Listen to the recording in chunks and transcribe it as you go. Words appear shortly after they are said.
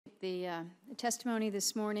the testimony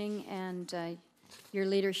this morning and your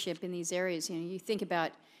leadership in these areas. You know, you think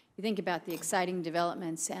about the exciting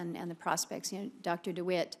developments and the prospects. You know, Dr.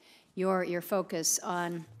 DeWitt, your focus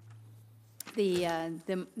on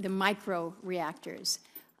the micro reactors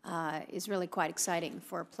is really quite exciting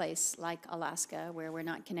for a place like Alaska, where we're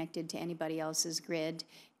not connected to anybody else's grid.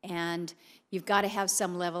 And you've got to have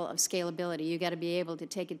some level of scalability. You've got to be able to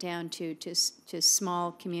take it down to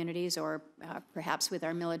small communities, or perhaps with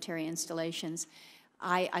our military installations.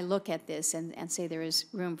 I look at this and say there is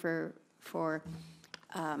room for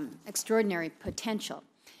extraordinary potential.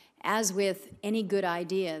 As with any good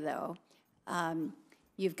idea, though,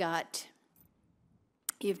 you've got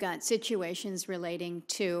situations relating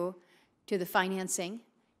to the financing,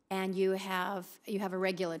 and you have a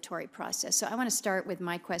regulatory process. So I want to start with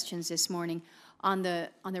my questions this morning on the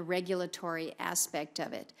regulatory aspect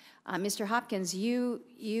of it. Mr. Hopkins,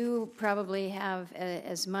 you probably have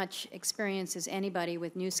as much experience as anybody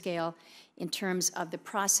with NuScale in terms of the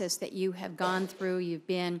process that you have gone through. You've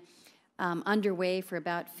been underway for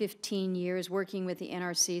about 15 years, working with the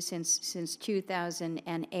NRC since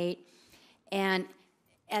 2008, and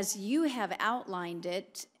as you have outlined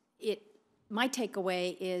it, my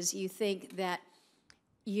takeaway is you think that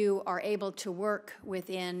you are able to work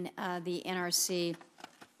within the NRC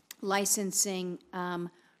licensing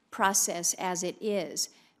process as it is.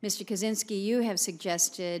 Mr. Kaczynski, you have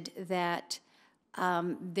suggested that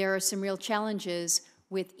there are some real challenges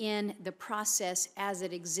within the process as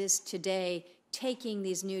it exists today, taking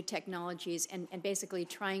these new technologies and basically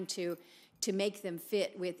trying to make them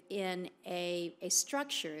fit within a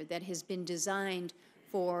structure that has been designed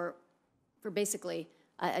for basically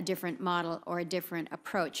a different model or a different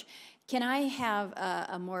approach. Can I have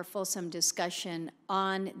a more fulsome discussion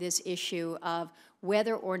on this issue of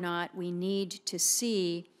whether or not we need to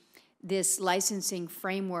see this licensing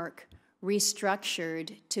framework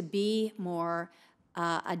restructured to be more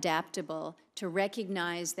adaptable, to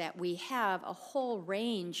recognize that we have a whole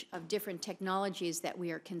range of different technologies that we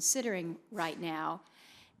are considering right now,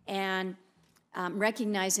 and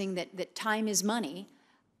recognizing that time is money,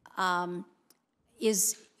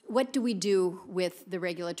 what do we do with the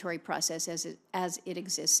regulatory process as it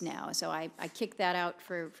exists now? So I kick that out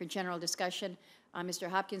for general discussion. Mr.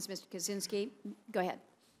 Hopkins, Mr. Kaczynski, go ahead.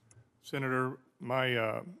 Senator,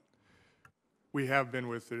 we have been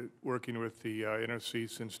working with the NRC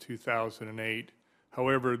since 2008.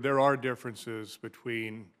 However, there are differences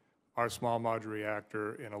between our small modular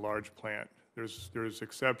reactor and a large plant. There's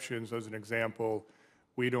exceptions. As an example,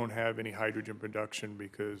 we don't have any hydrogen production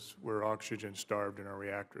because we're oxygen starved in our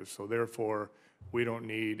reactors. So therefore, we don't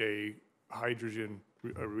need a hydrogen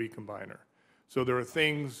recombiner. So there are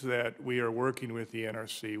things that we are working with the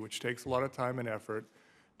NRC, which takes a lot of time and effort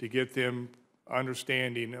to get them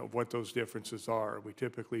understanding of what those differences are. We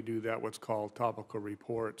typically do that, what's called topical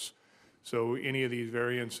reports. So any of these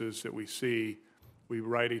variances that we see, we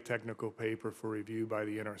write a technical paper for review by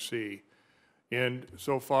the NRC. And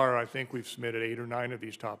so far, I think we've submitted 8 or 9 of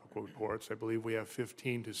these topical reports. I believe we have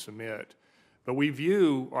 15 to submit. But we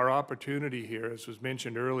view our opportunity here, as was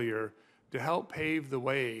mentioned earlier, to help pave the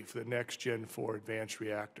way for the next Gen 4 advanced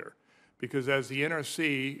reactor. Because as the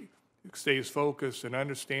NRC stays focused and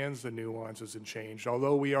understands the nuances and change,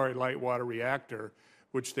 although we are a light water reactor,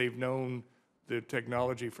 which they've known the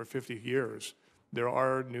technology for 50 years, there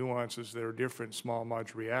are nuances that are different small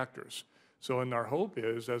modular reactors. So and our hope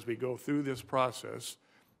is, as we go through this process,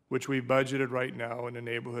 which we budgeted right now in the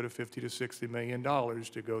neighborhood of $50 to $60 million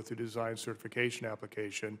to go through design certification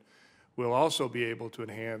application, we'll also be able to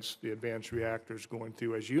enhance the advanced reactors going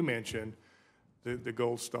through, as you mentioned, the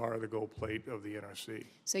gold star, the gold plate of the NRC.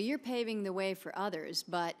 So you're paving the way for others,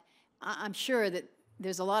 but I'm sure that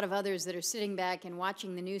there's a lot of others that are sitting back and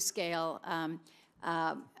watching the NuScale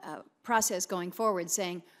process going forward,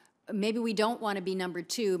 saying, maybe we don't want to be number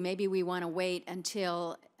 2. Maybe we want to wait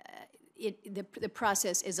until the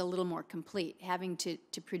process is a little more complete, having to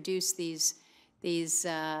produce these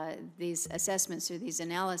assessments or these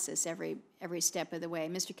analysis every step of the way.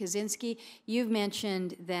 Mr. Kaczynski, you've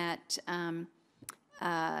mentioned that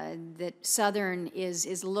that Southern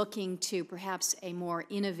is looking to perhaps a more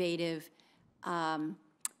innovative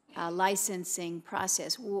licensing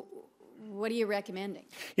process. What are you recommending?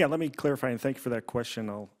 Yeah, let me clarify, and thank you for that question.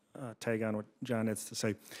 I'll tag on what John has to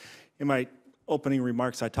say. In my opening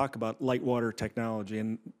remarks, I talk about light water technology,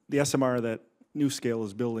 and the SMR that NuScale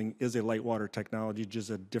is building is a light water technology, just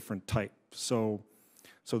a different type. So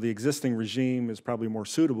the existing regime is probably more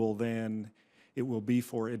suitable than it will be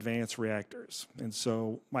for advanced reactors. And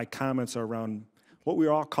so my comments are around what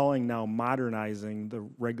we're all calling now modernizing the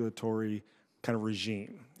regulatory kind of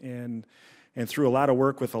regime. And through a lot of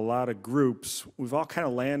work with a lot of groups, we've all kind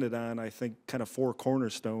of landed on, I think, kind of 4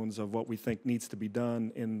 cornerstones of what we think needs to be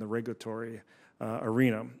done in the regulatory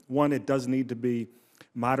arena. One, it does need to be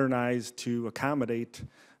modernized to accommodate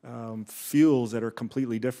fuels that are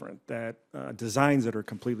completely different, that designs that are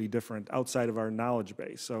completely different outside of our knowledge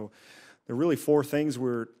base. So there are really 4 things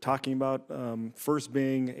we're talking about. First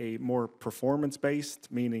being a more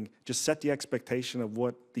performance-based, meaning just set the expectation of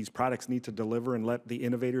what these products need to deliver and let the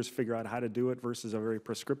innovators figure out how to do it versus a very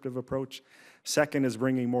prescriptive approach. Second is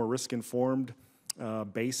bringing more risk-informed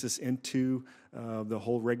basis into the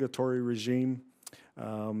whole regulatory regime.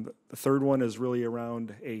 The third one is really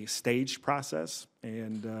around a staged process,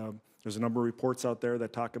 and there's a number of reports out there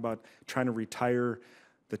that talk about trying to retire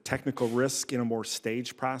the technical risk in a more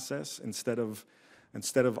staged process instead of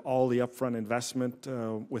all the upfront investment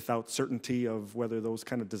without certainty of whether those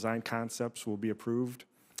kind of design concepts will be approved.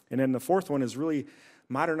 And then the fourth one is really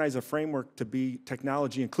modernize a framework to be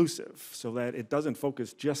technology inclusive so that it doesn't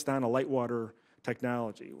focus just on a light water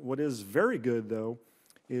technology. What is very good, though,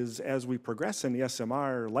 is as we progress in the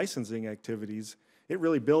SMR licensing activities, it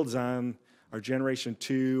really builds on our Generation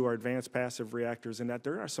 2, our advanced passive reactors, and that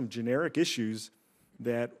there are some generic issues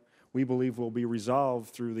that we believe will be resolved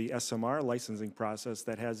through the SMR licensing process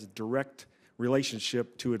that has a direct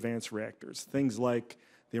relationship to advanced reactors. Things like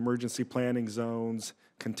the emergency planning zones,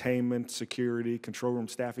 containment, security, control room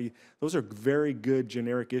staffing. Those are very good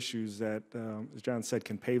generic issues that, as John said,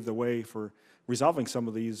 can pave the way for resolving some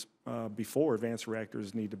of these before advanced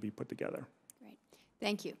reactors need to be put together. Great.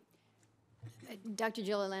 Thank you. Dr.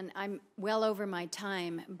 Gilliland, I'm well over my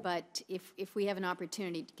time, but if we have an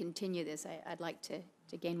opportunity to continue this, I'd like to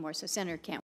gain more. So Senator Kent.